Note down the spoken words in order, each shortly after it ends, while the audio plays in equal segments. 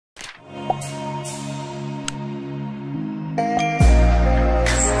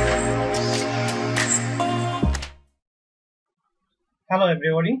Hello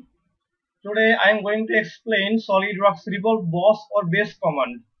everybody. Today I am going to explain SolidWorks Revolve boss or base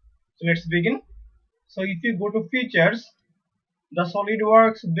command. So let's begin. So if you go to features, the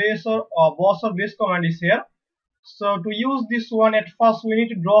SolidWorks base or boss or base command is here. So to use this one, at first we need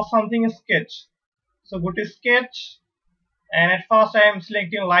to draw something in sketch. So go to sketch, and at first I am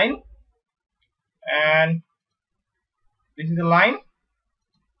selecting line, and this is the line.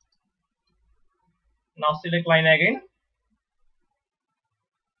 Now select line again.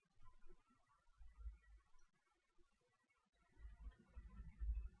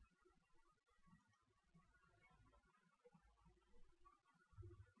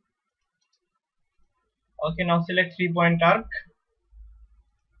 Okay, now select 3-point arc.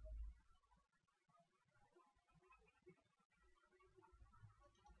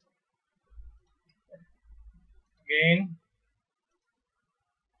 Again.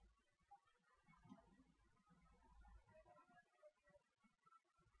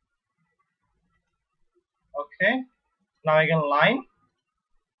 Okay. Now again line.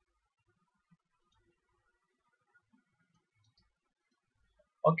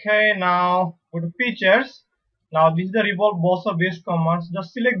 Okay, now go to features. Now this is the revolve boss or base commands.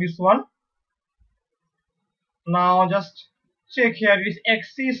 Just select this one. Now just check here is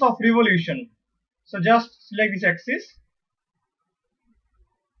axis of revolution. So just select this axis.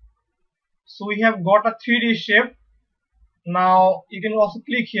 So we have got a 3D shape. Now you can also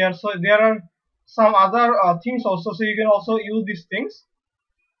click here. So there are some other things also. So you can also use these things.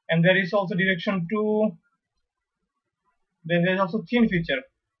 And there is also direction 2. Then there is also thin feature.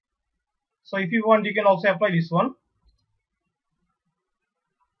 So if you want, you can also apply this one.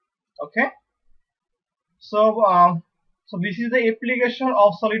 Okay. So this is the application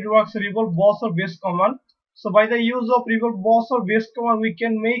of SolidWorks Revolve boss or base command. So by the use of Revolve boss or base command, we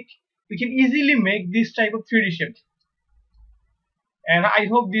can easily make this type of 3D shape. And I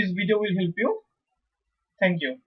hope this video will help you. Thank you.